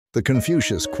The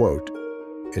Confucius quote,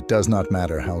 "It does not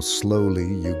matter how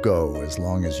slowly you go as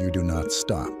long as you do not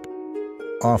stop,"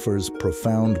 offers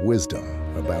profound wisdom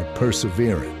about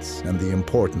perseverance and the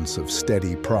importance of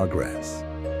steady progress.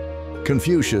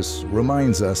 Confucius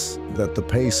reminds us that the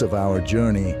pace of our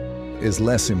journey is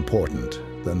less important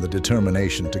than the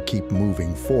determination to keep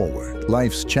moving forward.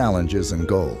 Life's challenges and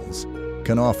goals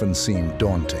can often seem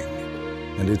daunting,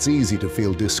 and it's easy to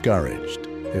feel discouraged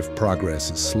if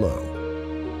progress is slow.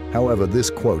 However, this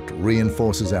quote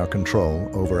reinforces our control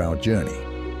over our journey.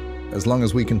 As long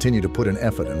as we continue to put in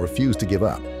effort and refuse to give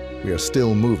up, we are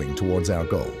still moving towards our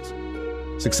goals.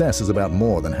 Success is about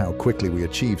more than how quickly we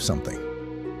achieve something.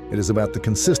 It is about the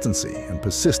consistency and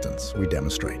persistence we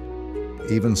demonstrate.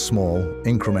 Even small,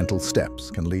 incremental steps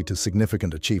can lead to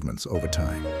significant achievements over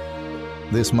time.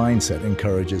 This mindset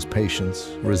encourages patience,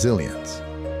 resilience,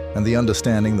 and the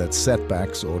understanding that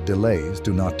setbacks or delays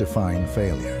do not define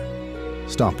failure.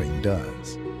 Stopping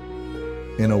does.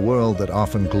 In a world that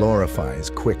often glorifies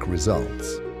quick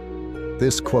results,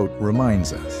 this quote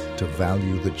reminds us to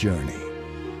value the journey,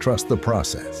 trust the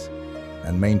process,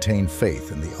 and maintain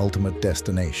faith in the ultimate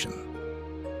destination.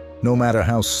 No matter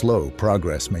how slow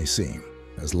progress may seem,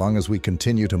 as long as we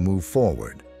continue to move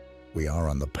forward, we are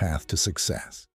on the path to success.